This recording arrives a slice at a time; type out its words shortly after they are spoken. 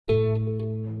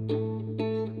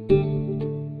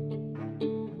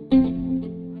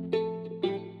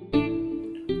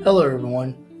Hello,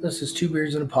 everyone. This is Two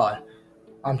Beers in a Pod.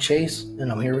 I'm Chase,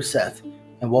 and I'm here with Seth,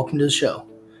 and welcome to the show.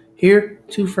 Here,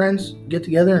 two friends get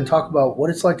together and talk about what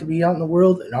it's like to be out in the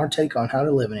world and our take on how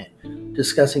to live in it,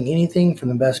 discussing anything from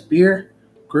the best beer,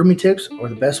 grooming tips, or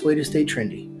the best way to stay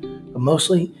trendy. But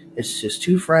mostly, it's just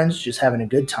two friends just having a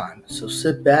good time, so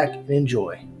sit back and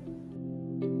enjoy.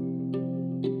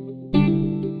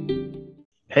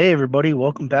 Hey, everybody,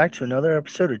 welcome back to another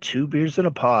episode of Two Beers in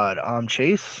a Pod. I'm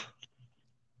Chase.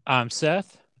 I'm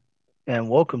Seth. And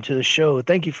welcome to the show.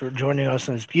 Thank you for joining us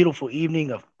on this beautiful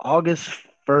evening of August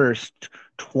 1st,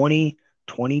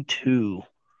 2022,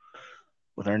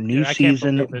 with our new Dude, I can't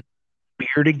season, believe it.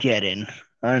 Beer to Get In.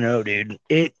 I know, dude.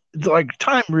 It like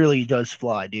time really does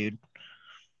fly, dude.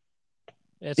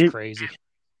 It's It crazy.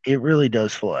 it really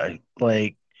does fly.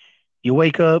 Like you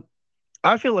wake up,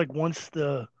 I feel like once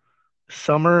the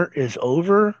summer is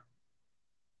over,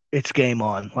 it's game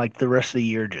on. Like the rest of the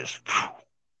year just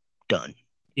done.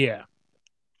 Yeah.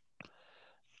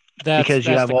 That's Because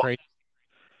you that's have the all crazy.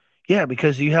 Yeah,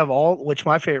 because you have all, which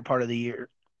my favorite part of the year,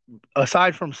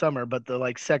 aside from summer, but the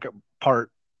like second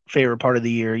favorite part of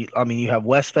the year. I mean, you have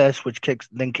Westfest, which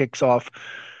kicks off,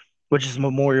 which is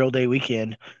Memorial Day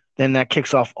weekend. Then that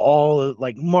kicks off all of,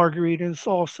 like Margarita and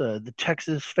Salsa, the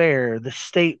Texas Fair, the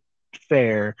State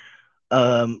Fair,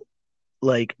 um,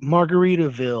 like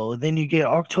Margaritaville. Then you get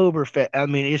Oktoberfest. I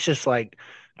mean, it's just like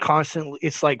constantly.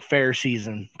 It's like fair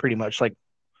season, pretty much like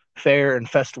fair and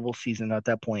festival season at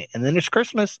that point. And then it's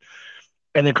Christmas,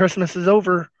 and then Christmas is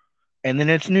over, and then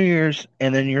it's New Year's,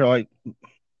 and then you're like,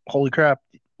 holy crap,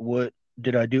 what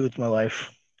did I do with my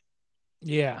life?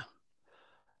 Yeah.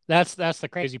 That's the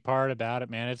crazy part about it,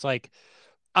 man. It's like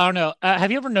I don't know.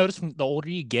 Have you ever noticed the older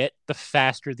you get, the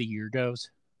faster the year goes?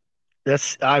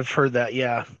 I've heard that.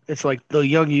 Yeah, it's like the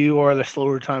younger you are, the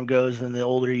slower time goes, and the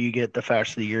older you get, the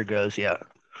faster the year goes. Yeah,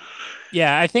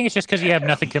 Yeah, I think it's just because you have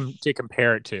nothing to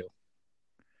compare it to.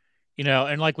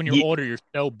 And like when you're Ye- older, you're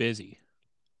so busy.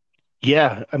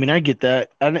 yeah. I mean, I get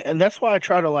that, and that's why I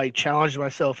try to like challenge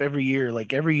myself every year.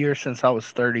 Like every year since I was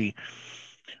 30,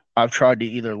 I've tried to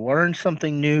either learn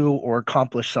something new or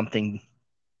accomplish something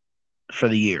for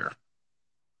the year.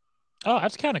 Oh,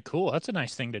 that's kind of cool. That's a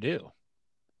nice thing to do.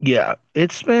 Yeah,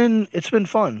 it's been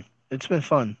fun. It's been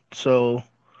fun. So,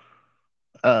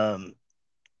 um,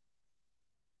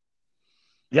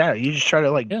 yeah, you just try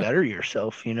to like Yeah. better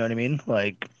yourself. You know what I mean?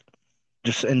 Like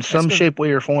just in It's some because shape,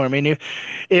 way, or form. I mean,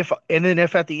 if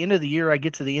at the end of the year I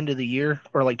get to the end of the year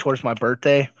or like towards my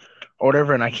birthday or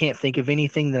whatever, and I can't think of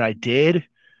anything that I did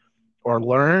or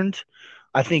learned,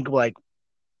 I think like,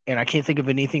 and I can't think of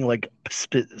anything like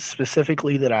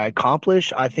specifically that I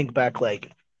accomplished. I think back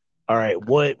like, all right,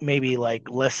 what maybe like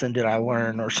lesson did I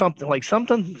learn or something like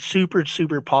something super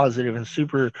super positive and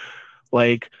super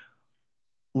like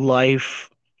life.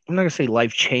 I'm not gonna say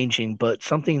life changing, but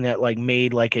something that like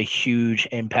made like a huge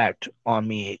impact on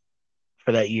me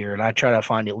for that year, and I try to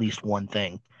find at least one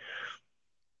thing.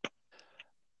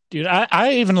 dude,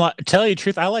 I even tell you the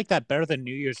truth, I like that better than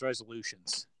New Year's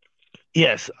resolutions.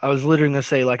 Yes, I was literally gonna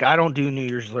say like I don't do New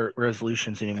Year's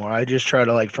resolutions anymore. I just try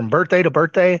to like from birthday to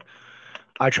birthday,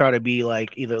 I try to be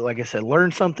like either like I said,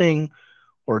 learn something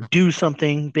or do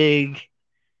something big.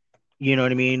 You know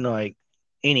what I mean? Like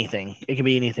anything. It could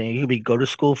be anything. It could be go to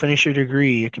school, finish your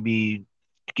degree. It could be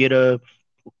get a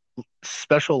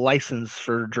special license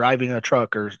for driving a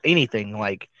truck or anything.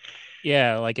 Like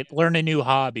Yeah, like learn a new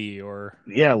hobby or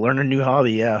yeah, learn a new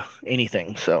hobby. Yeah,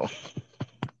 anything. So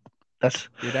that's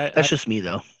dude, that's just me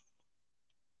though.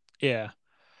 yeah.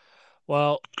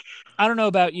 Well, I don't know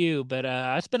about you, but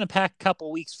it's been a packed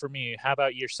couple weeks for me. How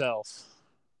about yourself?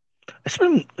 It's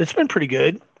been pretty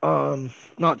good.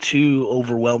 Not too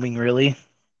overwhelming really.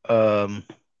 Um,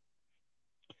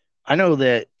 I know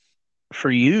that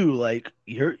for you, like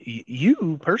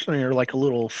you personally are like a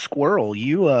little squirrel.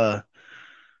 You're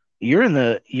in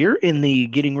the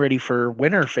getting ready for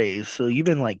winter phase, so you've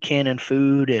been like canning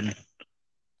food and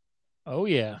Oh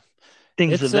yeah.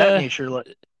 things It's of that nature. Like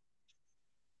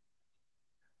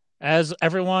as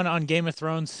everyone on Game of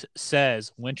Thrones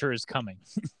says, winter is coming.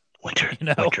 winter, You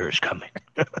know, winter is coming.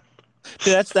 dude,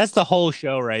 that's the whole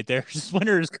show right there. Just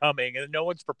winter is coming, and no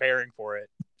one's preparing for it,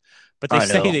 but they I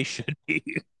say know. they should be.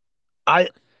 I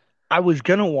I was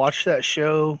gonna watch that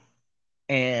show,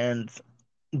 and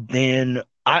then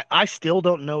I still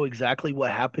don't know exactly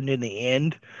what happened in the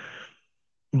end,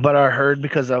 but I heard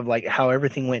because of like how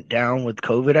everything went down with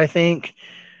COVID, I think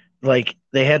like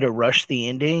they had to rush the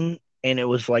ending, and it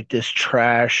was like this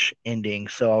trash ending.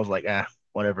 So I was like, ah,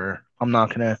 whatever. I'm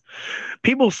not gonna.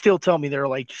 People still tell me they're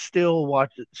like, still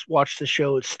watch the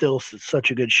show. It's still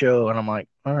such a good show, and I'm like,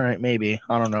 all right, maybe.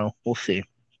 I don't know. We'll see.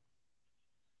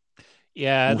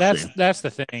 Yeah, We'll see. that's the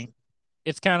thing.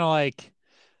 It's kind of like,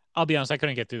 I'll be honest, I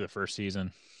couldn't get through the first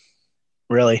season.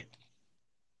 Really?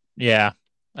 Yeah.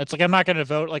 It's like I'm not going to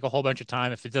devote like a whole bunch of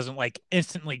time if it doesn't like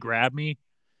instantly grab me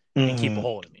and keep a Hmm.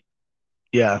 hold of me.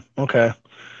 Yeah. Okay.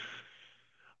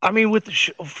 I mean, with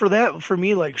for that, for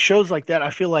me, like shows like that,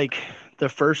 I feel like the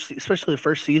first, especially the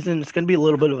first season, it's going to be a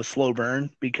little bit of a slow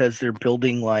burn because they're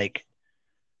building like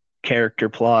character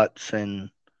plots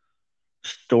and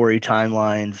story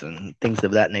timelines and things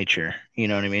of that nature. You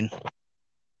know what I mean?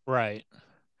 Right.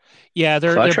 Yeah, So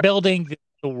I they're try, building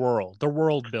the world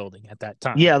building at that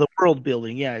time. yeah, the world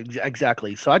building, yeah,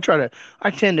 exactly. So I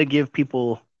tend to give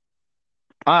people,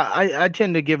 I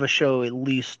tend to give a show at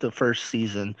least the first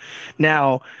season.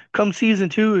 Now, come season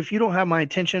two, if you don't have my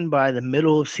attention by the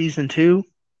middle of season two,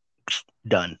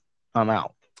 done. I'm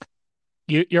out.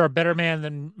 You're a better man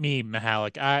than me,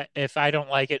 Mahalik. If I don't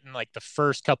like it in like the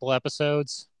first couple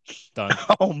episodes, done.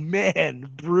 Oh man,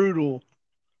 brutal,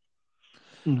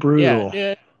 Yeah,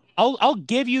 brutal. I'll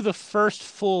give you the first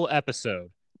full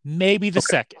episode, maybe the Okay.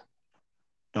 second.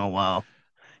 Oh wow,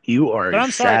 you are But a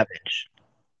I'm sorry. savage.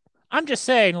 I'm just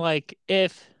saying, like,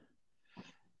 if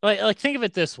like think of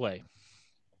it this way.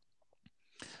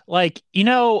 Like,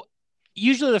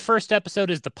 usually the first episode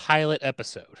is the pilot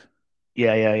episode.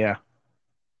 Yeah, yeah, yeah.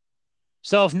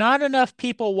 So if not enough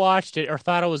people watched it or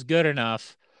thought it was good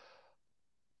enough,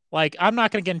 like I'm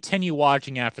not going to continue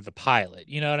watching after the pilot.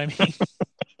 You know what I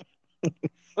mean?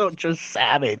 Oh, just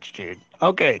savage, dude.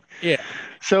 Okay, Yeah.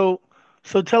 so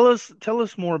tell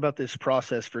us more about this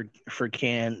process for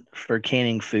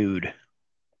canning food.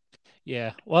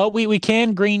 Yeah. Well, we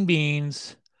canned green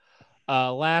beans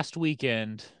last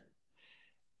weekend,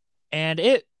 and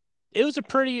it was a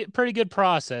pretty good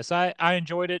process. I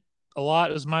enjoyed it a lot.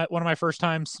 It was my one of my first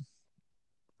times.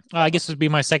 I guess it would be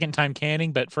my second time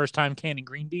canning, but first time canning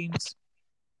green beans.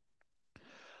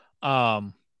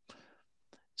 Um,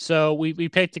 so we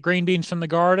picked the green beans from the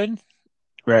garden,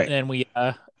 Right. and then we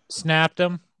snapped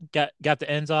them, got the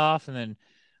ends off, and then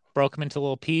broke them into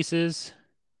little pieces.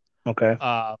 Okay.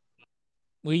 Uh,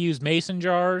 we used mason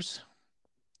jars,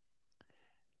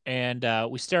 and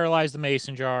we sterilized the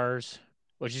mason jars,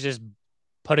 which is just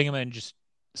putting them in just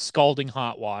scalding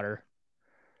hot water.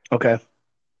 Okay.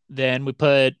 Then we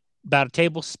put about a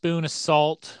tablespoon of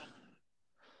salt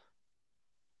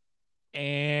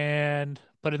and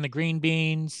put in the green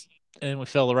beans, and we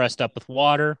fill the rest up with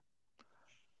water.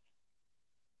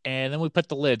 And then we put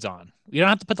the lids on. You don't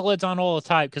have to put the lids on all the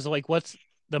time because, like, what's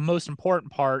the most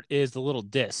important part is the little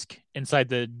disc inside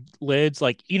the lids.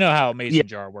 Like, you know how a Yeah. mason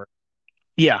jar works.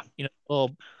 Yeah.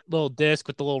 Little disc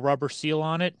with the little rubber seal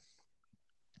on it.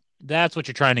 That's what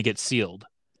you're trying to get sealed.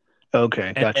 Okay.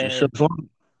 And Gotcha. So then,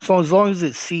 as long as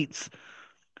it seats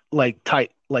like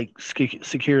tight, like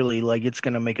securely, like it's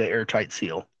gonna make an airtight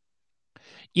seal.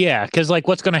 yeah, because like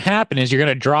what's going to happen is you're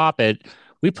going to drop it.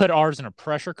 We put ours in a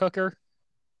pressure cooker.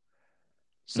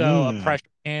 So a Mm. pressure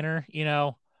canner,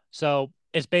 so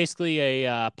it's basically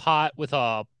a pot with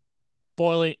a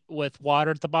boiling with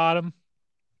water at the bottom,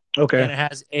 Okay. and it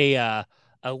has a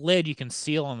lid you can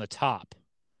seal on the top.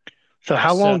 So So,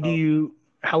 how long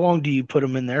do you put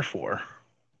them in there for?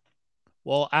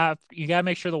 well, you got to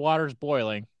make sure the water is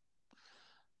boiling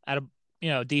at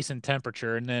a decent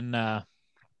temperature, and then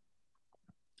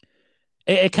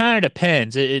it kind of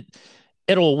depends.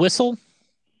 It'll whistle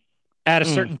at a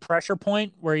Mm. certain pressure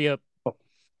point where you, Oh,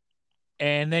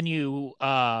 and then you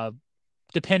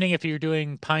depending if you're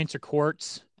doing pints or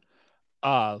quarts,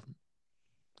 uh,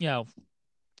 you know,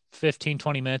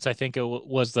 15-20 minutes, I think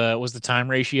was the time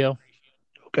ratio.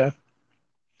 okay.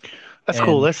 That's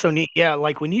cool. And That's so neat. Yeah,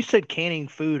 like when you said canning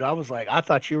food, I was like, I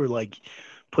thought you were like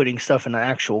putting stuff in the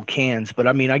actual cans, but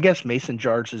I mean, I guess mason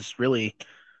jars is really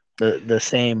the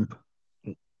same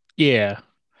yeah,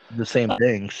 the same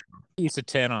things. piece of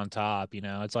tin on top,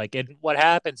 it's like what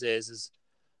happens is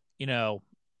you know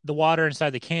the water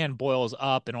inside the can boils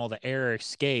up and all the air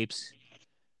escapes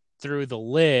through the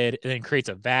lid and then creates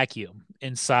a vacuum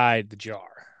inside the jar.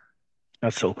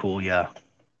 That's so cool. Yeah.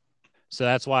 So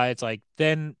that's why it's like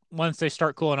then once they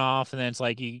start cooling off and then it's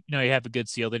like you have a good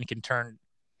seal, then you can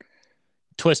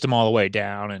twist them all the way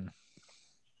down, and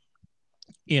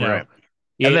you know Right.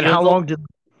 And then it, how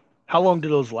long do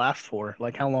those last for?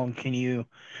 Like how long can you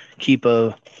keep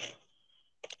a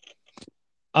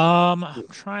I'm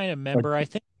trying to like remember. I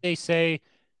think they say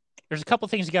there's a couple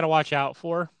things you got to watch out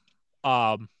for.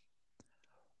 Um,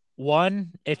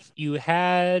 One, if you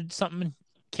had something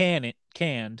canned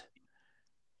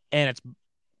and it's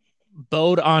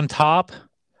bowed on top,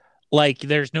 like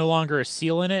there's no longer a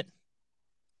seal in it,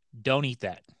 don't eat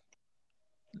that.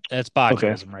 That's okay.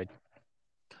 botulism, right?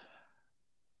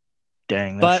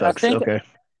 Dang, that But I sucks. think Okay.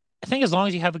 I think as long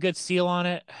as you have a good seal on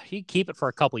it, you can keep it for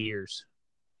a couple years.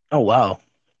 Oh wow.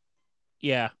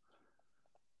 Yeah,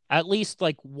 at least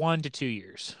like 1 to 2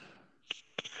 years.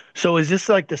 So is this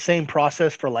like the same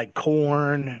process for like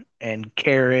corn and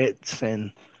carrots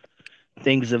and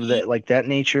things of Ye- that like that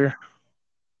nature?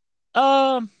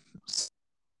 Um,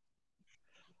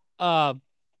 uh,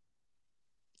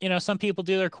 some people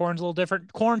do their corns a little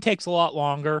different. Corn takes a lot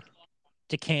longer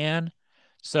to can,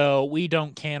 so we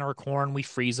don't can our corn. We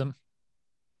freeze them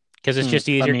because it's just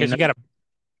I easier. mean,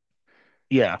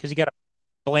 yeah. Because you gotta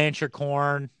blanch your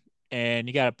corn and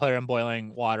you gotta put it in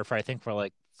boiling water for I think for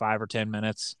like 5 or 10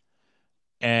 minutes,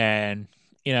 and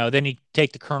then you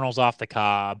take the kernels off the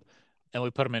cob, and we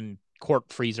put them in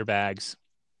quart freezer bags,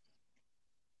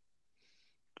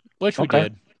 which we Okay.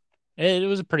 did. It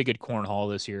was a pretty good corn haul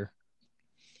this year.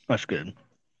 That's good.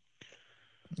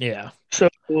 Yeah. So,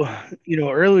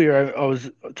 earlier I was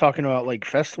talking about like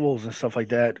festivals and stuff like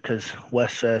that because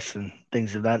West Fest and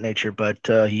things of that nature. But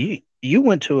you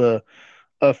went to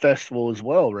a festival as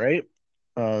well, right?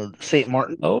 St.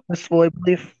 Martin Oh, Festival, I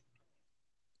believe.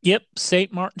 yep.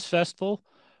 St. Martin's Festival.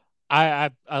 I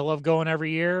love going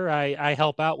every year. I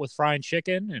help out with frying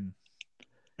chicken, and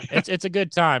it's a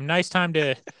good time. Nice time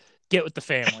to get with the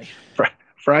family.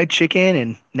 Fried chicken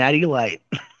and Natty Light.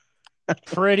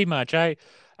 Pretty much.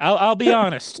 I'll be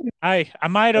honest. I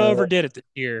might have Uh, overdid it this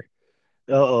year.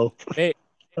 uh-oh. Ba-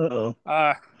 Uh-oh.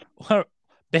 uh,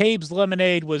 Babe's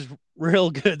lemonade was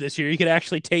real good this year. You could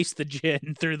actually taste the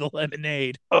gin through the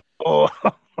lemonade. Oh,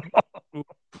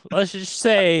 Let's just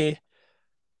say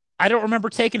I don't remember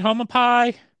taking home a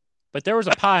pie, but there was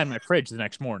a pie in my fridge the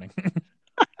next morning.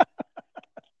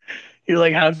 you're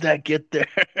like, how did that get there?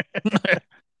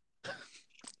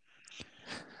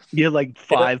 You have like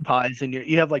Yep.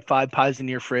 you have like 5 pies in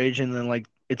your fridge, and then like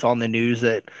it's on the news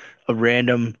that a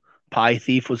random pie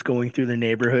thief was going through the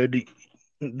neighborhood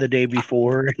the day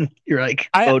before, and you're like,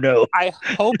 I oh no. I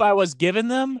hope I was given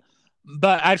them,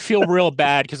 but I'd feel real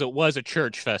bad because it was a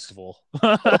church festival.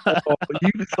 Oh,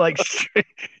 you was like straight,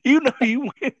 you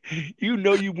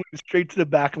went straight to the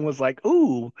back and was like,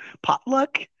 ooh,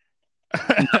 potluck?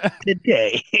 Not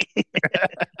today.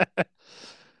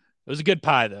 It was a good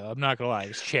pie though. I'm not gonna lie, it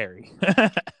was cherry.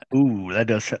 Ooh, that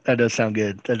does sound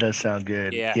good. That does sound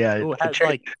good. Yeah. Yeah, Ooh, the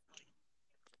cherry.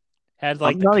 had I'm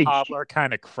like the not a cobbler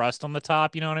kind of crust on the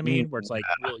top. You know what I mm, mean? Where it's like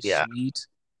really yeah. sweet.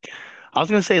 I was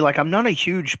gonna say like I'm not a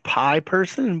huge pie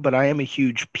person, but I am a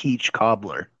huge peach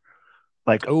cobbler.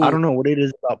 Like I Oh, don't know what it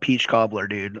is about peach cobbler,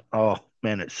 dude. Oh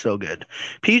man, it's so good.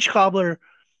 Peach cobbler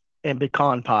and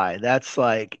pecan pie. That's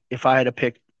like if I had to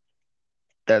pick,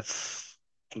 that's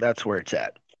that's where it's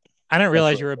at. I didn't That's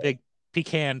realize where you were a big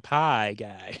pecan pie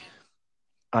guy.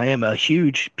 I am a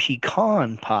huge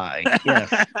pecan pie.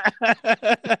 Yes.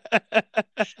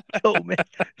 Don't make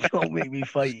don't make me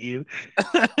fight you.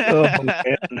 Oh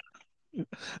man.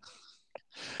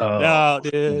 Oh. No,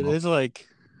 dude, it's like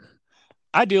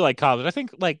I do like cobblers. I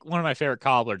think like one of my favorite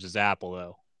cobblers is apple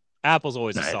though. Apple's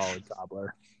always a Nice. solid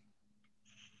cobbler.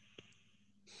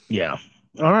 Yeah.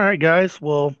 All right, guys.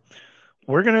 Well,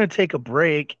 we're going to take a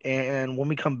break. And when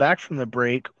we come back from the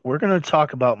break, we're going to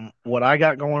talk about what I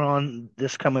got going on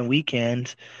this coming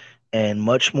weekend and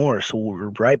much more. So we'll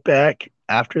be right back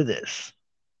after this.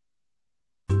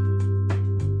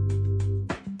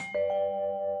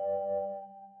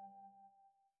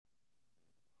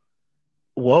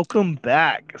 Welcome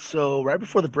back. So, right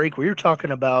before the break, we were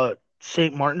talking about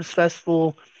St. Martin's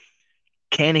Festival,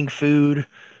 canning food,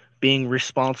 being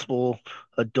responsible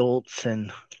adults,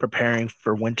 and preparing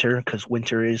for winter because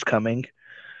winter is coming.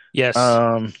 Yes.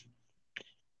 Um,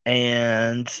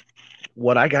 and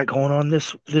what I got going on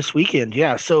this weekend.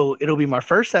 Yeah, so it'll be my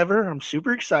first ever. I'm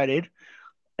super excited,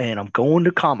 and I'm going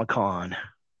to Comic Con.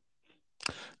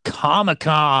 Comic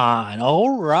Con.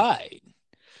 All right.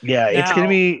 Yeah, Now, it's gonna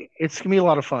be a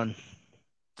lot of fun.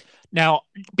 now,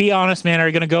 be honest, man. Are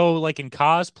you gonna go like in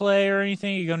cosplay or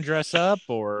anything? Are you gonna dress up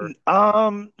or?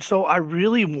 So I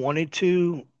really wanted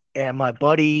to, and my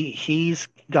buddy, he's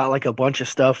got like a bunch of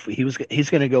stuff. He's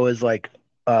gonna go as like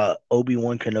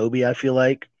Obi-Wan Kenobi, I feel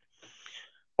like,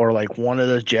 or like one of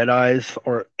those Jedis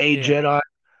or a Yeah.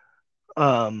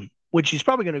 Jedi. Which he's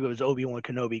probably gonna go as Obi-Wan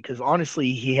Kenobi because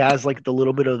honestly, he has like the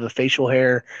little bit of the facial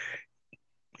hair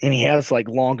and he has like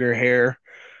longer hair.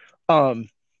 Um,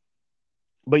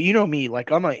 but you know me,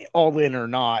 like I'm a all in or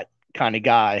not kind of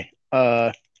guy.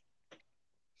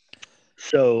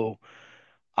 So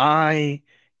I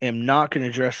am not going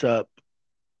to dress up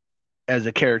as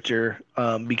a character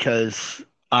because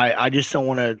I just don't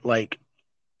want to like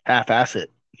half-ass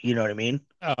it. You know what I mean?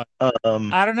 Uh,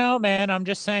 Um, I don't know, man. I'm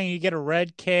just saying, you get a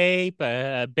red cape,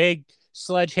 a big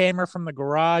sledgehammer from the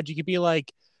garage. You could be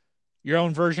like your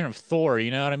own version of Thor.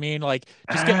 You know what I mean? Like,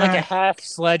 just get like a ah, half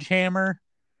sledgehammer,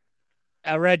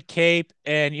 a red cape,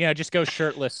 and just go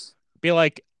shirtless. Be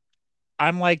like,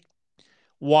 I'm like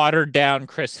watered down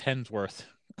Chris Hemsworth.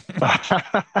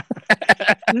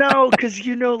 no, because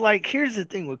like here's the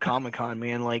thing with Comic Con,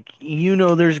 man. Like,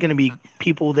 there's gonna be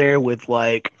people there with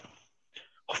like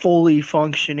fully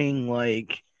functioning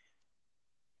like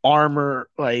armor,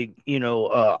 like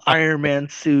Iron Man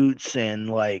suits and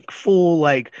like full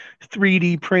like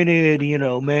 3D printed,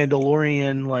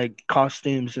 Mandalorian like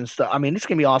costumes and stuff. I mean, it's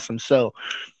gonna be awesome. So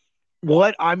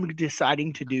what I'm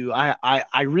deciding to do,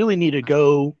 I really need to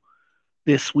go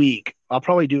this week. I'll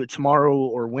probably do it tomorrow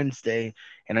or Wednesday,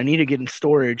 and I need to get in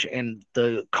storage. And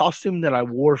the costume that I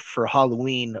wore for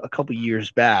Halloween a couple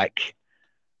years back,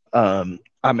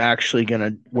 I'm actually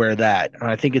gonna wear that, and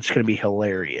I think it's gonna be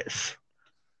hilarious.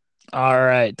 All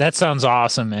right, that sounds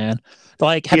awesome, man.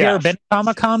 Like, have you ever been Yes. to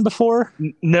Comic Con before?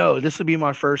 No, this will be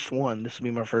my first one. This will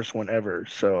be my first one ever.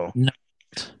 So No.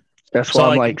 that's So, why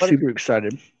I'm like, like super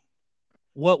excited.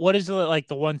 what is like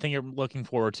the one thing you're looking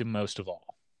forward to most of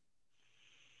all?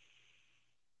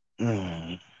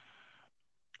 Mm.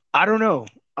 I don't know.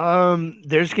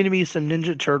 There's gonna be some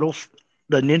Ninja Turtles.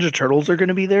 The Ninja Turtles are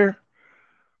gonna be there.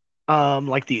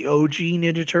 Like the OG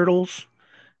Ninja Turtles.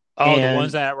 Oh, the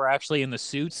ones And that were actually in the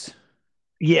suits.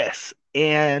 yes,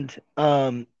 and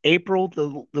April,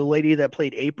 the lady that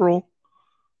played April,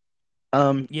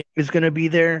 Yeah, is gonna be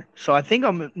there. So I think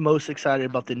I'm most excited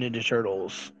about the Ninja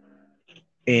Turtles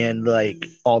and like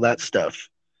all that stuff.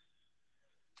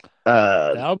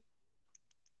 Uh, that'll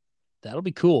that'll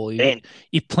be cool. You and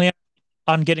you plan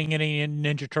on getting any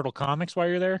Ninja Turtle comics while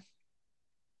you're there?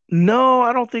 no,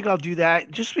 I don't think I'll do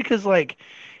that. Just because like,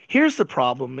 here's the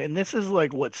problem, and this is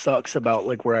like what sucks about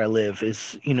like where I live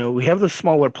is we have the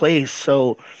smaller place,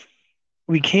 so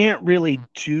we can't really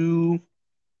do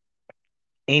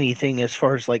anything as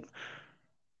far as like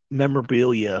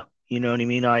memorabilia. You know what I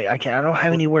mean? I don't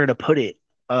have anywhere to put it.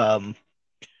 Um,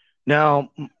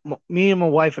 Now, me and my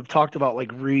wife have talked about like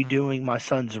redoing my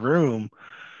son's room.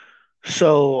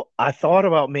 So I thought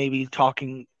about maybe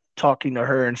talking to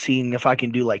her and seeing if I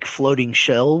can do like floating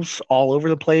shelves all over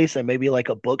the place and maybe like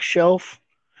a bookshelf.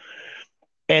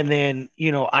 And then,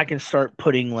 I can start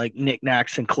putting like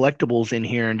knickknacks and collectibles in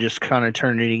here and just kind of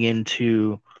turning it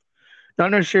into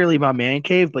not necessarily my man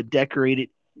cave, but decorate it,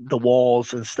 the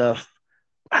walls and stuff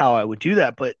how I would do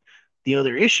that. But the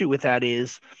other issue with that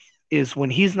is when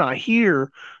he's not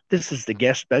here, this is the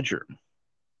guest bedroom.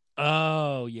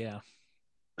 Oh yeah.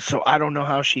 So I don't know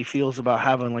how she feels about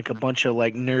having like a bunch of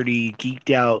like nerdy,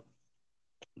 geeked out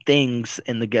things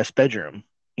in the guest bedroom,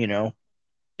 you know?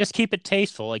 Just keep it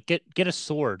tasteful. Like, get a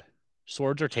sword.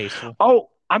 Swords are tasteful. Oh,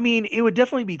 I mean, it would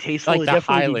definitely be tasteful. Like It the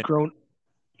definitely be Highland. grown.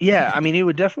 Yeah, I mean, it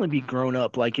would definitely be grown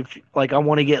up. Like if like I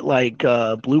want to get like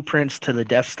blueprints to the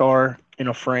Death Star in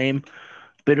a frame,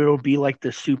 but it'll be like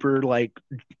the super like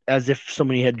as if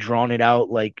somebody had drawn it out,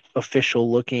 like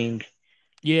official looking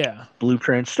Yeah.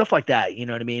 blueprints, stuff like that. You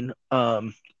know what I mean?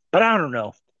 But I don't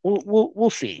know. We'll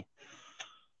see.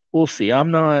 We'll see.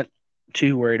 I'm not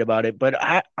too worried about it, but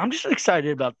I'm just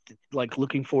excited about like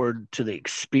looking forward to the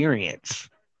experience.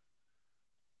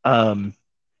 Um,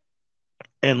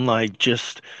 and like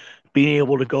just being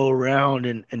able to go around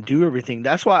and do everything.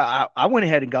 That's why I went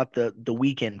ahead and got the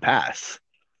weekend pass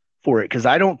for it because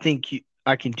I don't think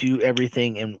I can do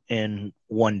everything in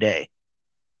one day.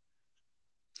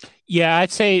 Yeah,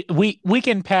 I'd say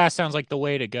weekend pass sounds like the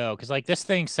way to go because like this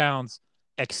thing sounds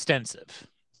extensive.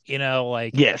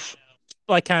 Yes.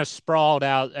 Like kind of sprawled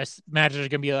out. I imagine there's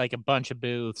gonna be like a bunch of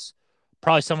booths.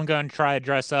 Probably someone going to try to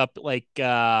dress up like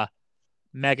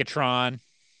Megatron.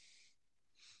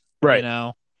 You Right.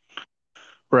 know.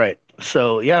 Right.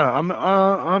 So yeah,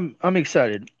 I'm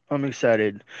excited. I'm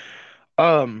excited.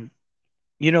 Um,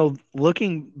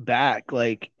 looking back,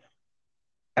 like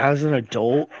as an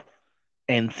adult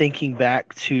and thinking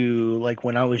back to like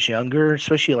when I was younger,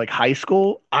 especially like high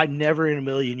school, I never in a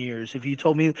million years, if you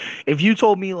told me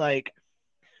like,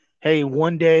 hey,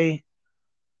 one day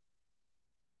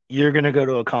you're gonna go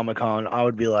to a Comic Con, I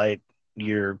would be like,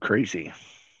 you're crazy.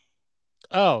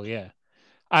 Oh yeah.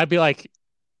 I'd be like,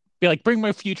 bring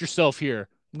my future self here.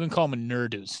 I'm gonna call him a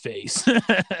nerd to his face.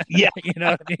 Yeah, You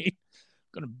know what I mean?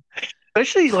 Gonna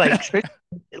especially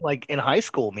like in high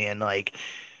school, man. Like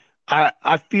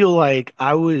I feel like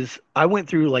I went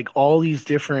through like all these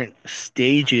different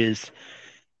stages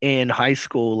in high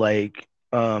school. Like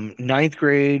ninth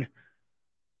grade,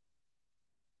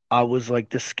 I was like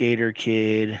the skater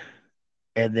kid,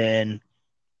 and then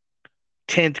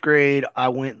 10th grade, I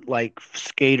went like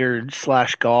skater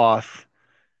slash goth.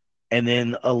 And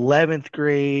then 11th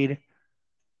grade,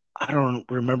 I don't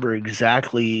remember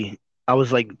exactly. I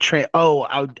was like,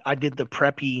 I did the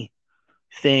preppy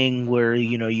thing where,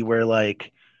 you wear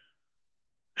like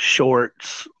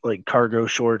shorts, like cargo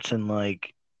shorts and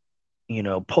like,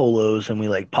 polos, and we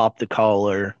like pop the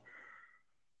collar.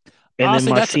 And then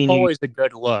Honestly, my that's senior, always a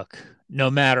good look, no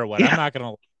matter what. I'm yeah, not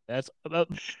gonna. That's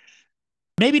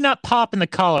maybe not popping the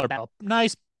collar, but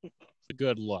nice,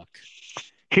 good look.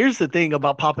 here's the thing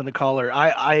about popping the collar.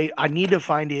 I need to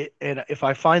find it, and if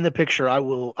I find the picture,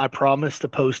 I promise to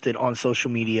post it on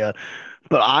social media.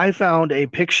 But I found a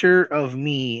picture of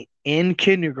me in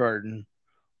kindergarten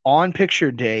on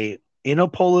picture day in a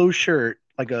polo shirt,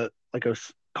 like a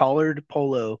collared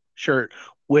polo shirt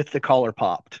with the collar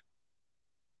popped.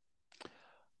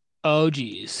 Oh,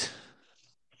 geez.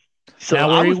 So Now,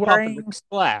 I were you was popping wearing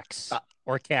slacks the,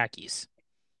 or khakis?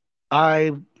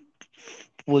 I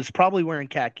was probably wearing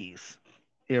khakis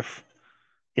if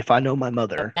I know my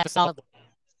mother. That's a solid.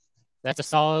 That's a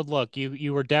solid look.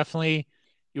 You were definitely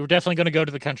going to go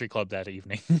to the country club that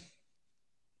evening.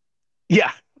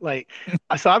 Yeah, like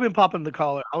so I've been popping the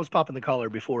collar. I was popping the collar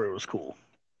before it was cool.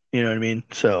 You know what I mean?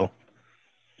 So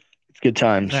it's good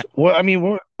times. What I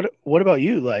mean, what about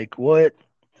you? Like what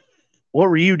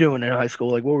were you doing in high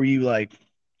school? Like what were you like?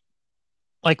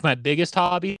 Like my biggest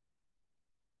hobby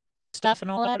stuff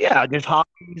and all that. Yeah, just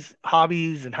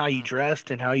hobbies and how you dressed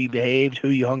and how you behaved, who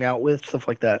you hung out with, stuff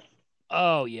like that.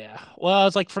 Oh yeah. Well,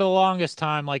 it's like for the longest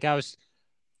time, like I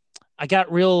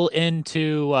got real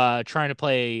into trying to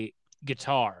play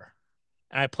guitar,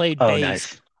 and I played Oh, bass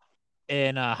nice.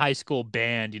 in a high school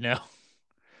band.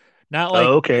 Not like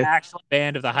Oh, the okay. actual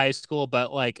band of the high school,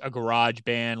 but like a garage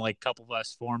band. Like a couple of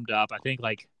us formed up. I think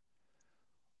like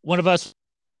one of us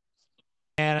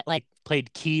and like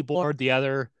played keyboard, the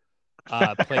other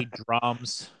played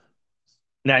drums.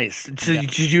 Nice. So And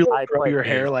did you like I grow played your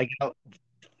hair bass. like out?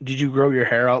 Did you grow your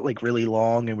hair out like really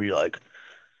long and were you like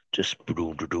just It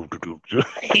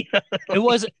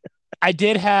was I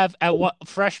did have at what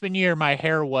freshman year my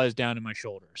hair was down to my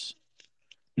shoulders.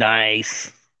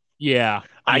 nice. Yeah,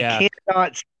 I yeah.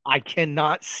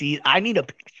 cannot see. I need a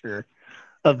picture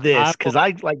of I this will. because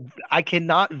I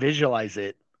cannot visualize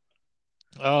it.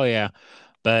 Oh yeah,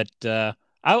 but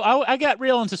I got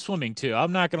real into swimming too.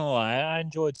 I'm not gonna lie. I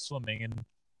enjoyed swimming and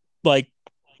like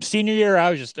senior year I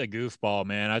was just a goofball,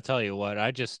 man. I tell you what, I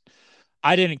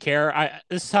didn't care. I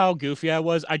This is how goofy I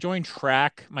was. I joined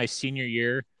track my senior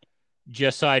year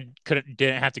just so I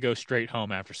didn't have to go straight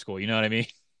home after school. You know what I mean?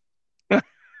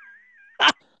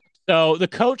 So the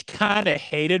coach kind of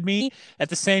hated me at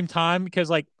the same time because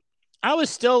like I was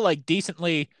still like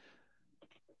decently,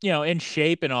 in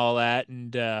shape and all that.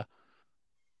 And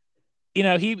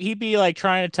he'd be like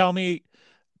trying to tell me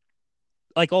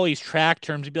like all these track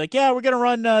terms. He'd be like, "Yeah, we're gonna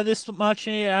run this much,"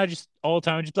 and I just all the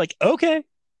time I'd just be like, "Okay,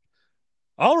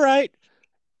 all right."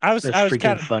 That's I was freaking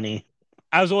kind of funny.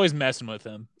 I was always messing with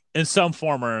him in some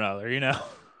form or another.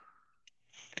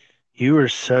 You are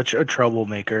such a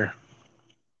troublemaker.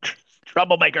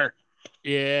 Troublemaker.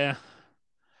 Yeah,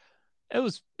 it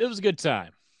was a good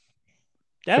time.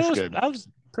 That's good. I was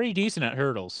pretty decent at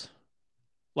hurdles.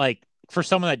 Like for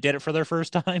someone that did it for their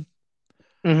first time,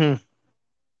 Hmm.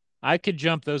 I could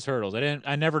jump those hurdles.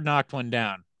 I never knocked one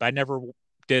down, but I never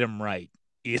did them right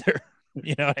either.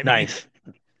 You know what I mean? Nice.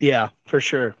 Yeah, for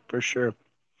sure. For sure.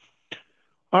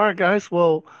 All right, guys.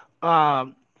 Well,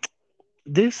 um,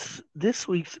 this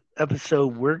week's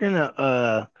episode, we're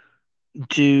gonna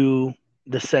do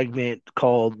the segment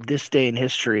called "This Day in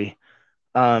History."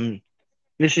 Um,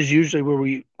 this is usually where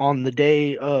we, on the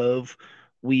day of,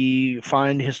 we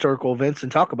find historical events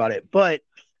and talk about it. But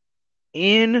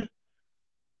in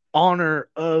honor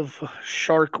of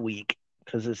Shark Week,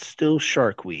 because it's still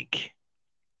Shark Week,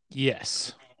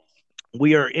 Yes.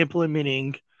 we are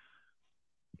implementing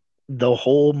the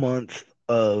whole month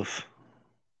of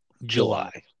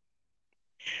July. July.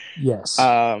 Yes.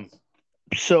 Um,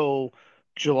 so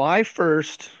July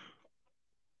 1st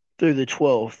through the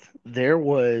 12th, there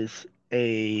was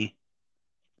a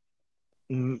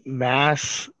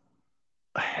mass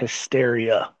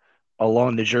hysteria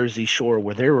along the Jersey Shore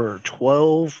where there were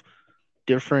 12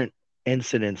 different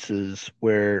incidences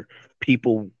where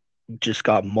people just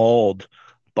got mauled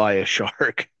by a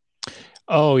shark.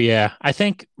 Oh yeah. I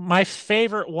think my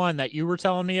favorite one that you were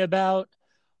telling me about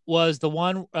was the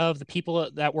one of the people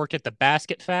that worked at the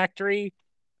basket factory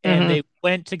and Hmm. they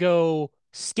went to go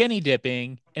skinny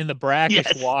dipping in the brackish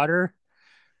Yes. water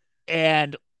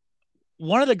and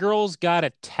one of the girls got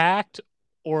attacked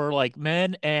or like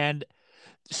men and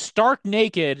stark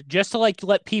naked just to like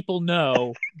let people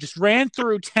know, just ran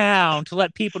through town to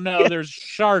let people know Yeah, there's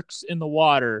sharks in the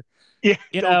water. yeah.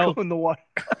 You Don't go know, in the water.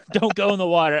 don't go in the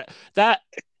water. That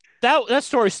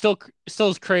story still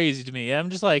is crazy to me. I'm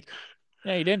just like,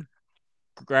 yeah, you didn't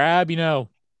grab,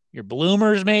 your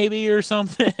bloomers maybe or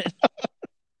something.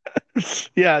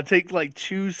 Yeah, take like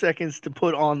 2 seconds to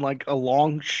put on like a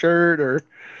long shirt or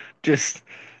just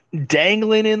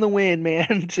dangling in the wind,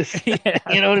 man. Just Yeah,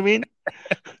 you know what I mean?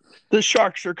 The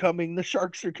sharks are coming. The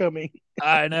sharks are coming.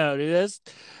 I know, dude.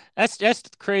 That's the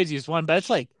craziest one. But it's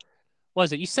like, what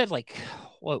was it? You said like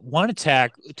what one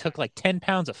attack took like 10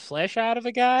 pounds of flesh out of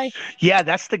a guy? Yeah,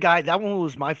 that's the guy. That one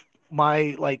was my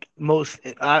like most.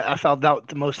 I found out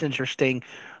the most interesting.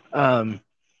 Um,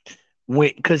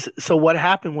 when because so what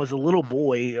happened was a little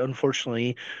boy,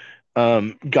 unfortunately,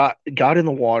 got in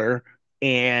the water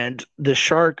and the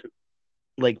shark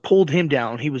like pulled him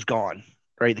down. He was gone.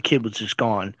 Right, the kid was just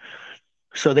gone.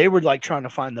 So they were like trying to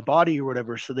find the body or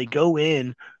whatever. So they go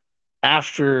in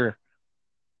after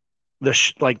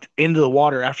like into the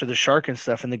water after the shark and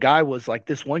stuff. And the guy was like,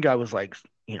 this one guy was like,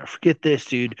 forget this,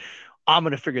 dude. I'm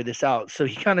gonna figure this out. So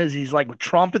he's like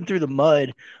tromping through the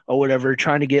mud or whatever,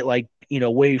 trying to get like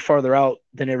way farther out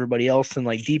than everybody else and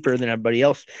like deeper than everybody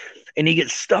else. And he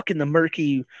gets stuck in the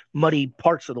murky, muddy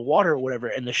parts of the water or whatever.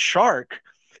 And the shark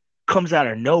comes out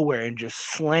of nowhere and just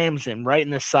slams him right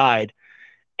in the side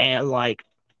and like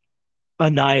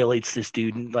annihilates this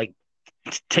dude and like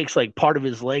takes like part of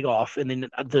his leg off, and then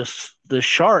the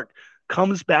shark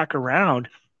comes back around,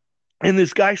 and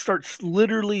this guy starts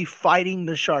literally fighting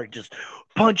the shark, just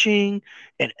punching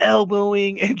and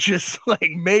elbowing and just like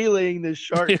meleeing this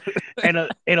shark. And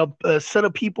a set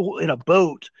of people in a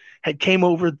boat had came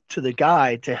over to the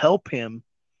guy to help him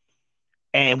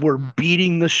and were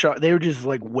beating the shark. They were just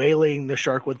like wailing the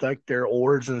shark with like their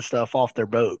oars and stuff off their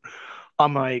boat.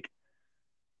 I'm like,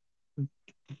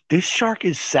 this shark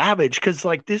is savage because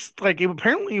like this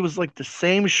apparently it was like the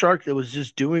same shark that was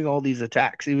just doing all these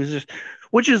attacks. He was just,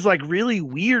 which is like really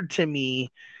weird to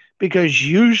me because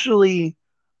usually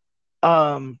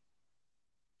um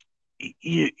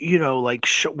like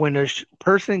when a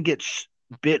person gets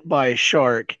bit by a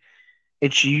shark,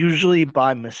 it's usually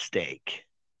by mistake,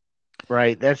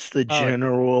 right? That's the Oh,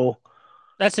 general,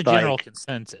 that's a general like,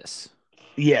 consensus.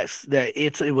 yes, that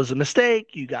it was a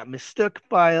mistake. You got mistook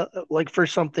by like for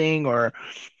something, or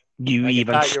you Like it even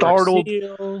thought you were a startled.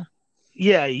 seal.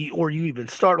 Yeah, or you even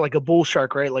start like a bull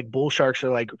shark, right? Like bull sharks are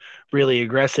like really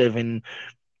aggressive, and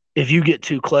if you get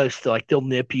too close, to like they'll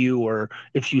nip you, or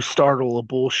if you startle a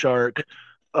bull shark,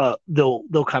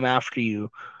 they'll come after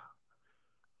you.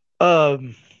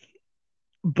 Um,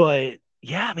 but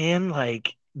yeah, man,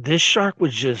 like this shark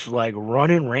was just like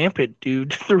running rampant,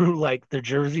 dude, through like the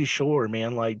Jersey Shore,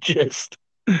 man, like just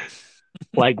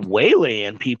like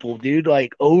waylaying people, dude,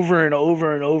 like over and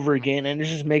over and over again, and it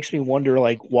just makes me wonder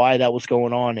like why that was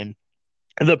going on. And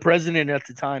the president at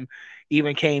the time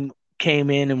even came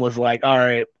in and was like, "All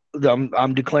right,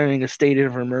 I'm declaring a state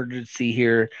of emergency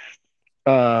here."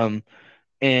 Um,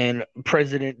 and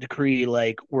president decree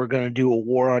like we're gonna do a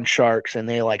war on sharks, and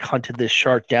they like hunted this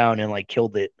shark down and like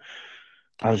killed it.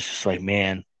 I was just like,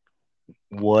 man,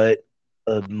 what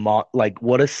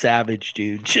what a savage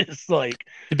dude! Just like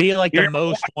To be like the you're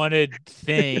most wanted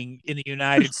thing in the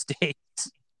United States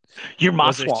you're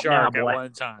my was a swamp now, shark at boy.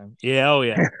 one time. Yeah, oh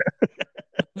yeah.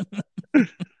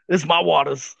 This is my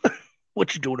waters.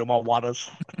 What you doing in my waters,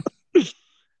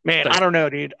 man? I Like, don't know,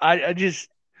 dude. I just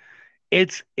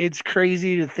it's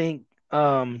crazy to think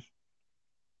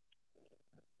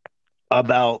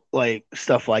about like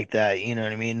stuff like that, you know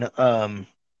what I mean?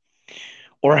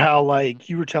 Or how like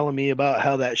you were telling me about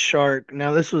how that shark,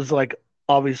 now this was like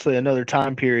obviously another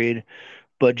time period,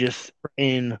 but just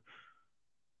in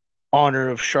honor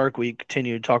of Shark Week,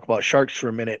 continue to talk about sharks for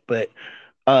a minute, but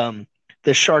um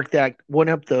the shark that went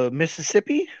up the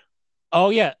Mississippi. oh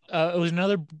yeah, it was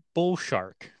another bull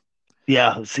shark.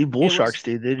 Yeah, see bull It was, sharks,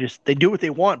 dude. They do what they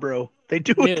want, bro. They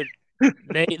do it.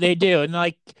 dude. They do, and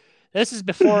like this is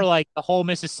before like the whole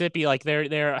Mississippi, like they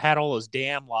had all those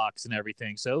dam locks and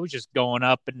everything, so it was just going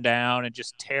up and down and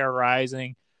just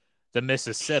terrorizing the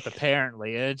Mississippi.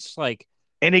 Apparently, and it's like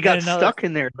And it then got another. stuck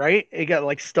in there, right? It got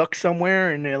like stuck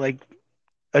somewhere and it like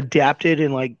adapted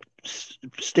and like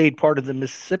stayed part of the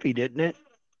Mississippi, didn't it?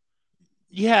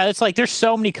 Yeah, it's like there's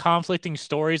so many conflicting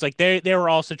stories. Like they were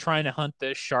also trying to hunt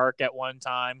this shark at one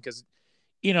time because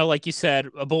like you said,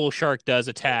 a bull shark does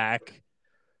attack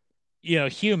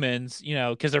humans,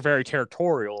 because they're very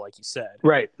territorial, like you said.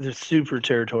 Right. They're super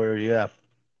territorial, yeah.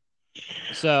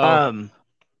 So Um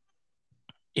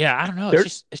yeah, I don't know. there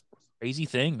It's a crazy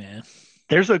thing, man.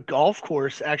 There's a golf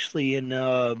course actually in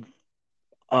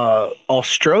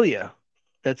Australia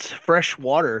that's fresh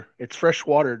water. It's fresh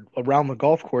water around the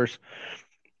golf course,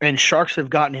 and sharks have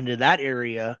gotten into that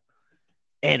area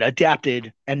and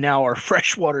adapted, and now are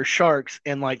freshwater sharks.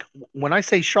 And like when I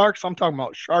say sharks, I'm talking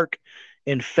about shark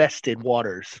infested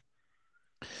waters.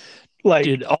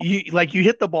 Dude. Like you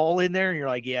hit the ball in there, and you're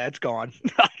like, yeah, it's gone.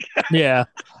 Yeah,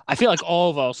 I feel like all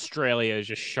of Australia is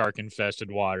just shark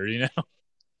infested water. You know?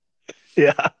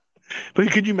 Yeah.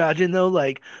 But could you imagine though,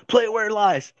 like play where it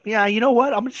lies? Yeah, you know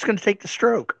what? I'm just gonna take the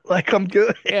stroke. Like I'm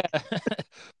good. Yeah.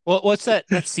 Well, what's that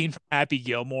scene from Happy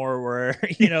Gilmore where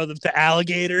you know the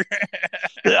alligator?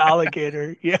 The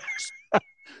alligator. Yeah,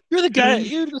 You're the guy.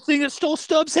 You're the thing that stole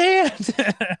Stubbs' hand.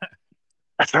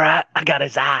 that's right. I got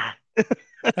his eye.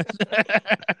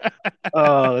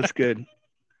 Oh, that's good.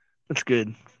 That's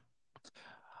good.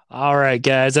 All right,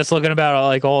 guys. That's looking about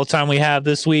like all the time we have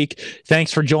this week.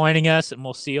 Thanks for joining us, and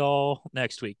we'll see you all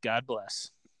next week. God bless.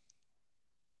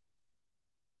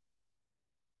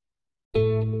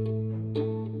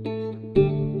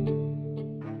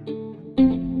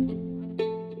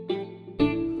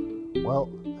 Well,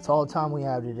 that's all the time we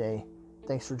have today.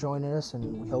 Thanks for joining us,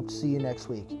 and we hope to see you next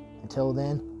week. Until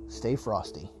then, stay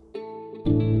frosty.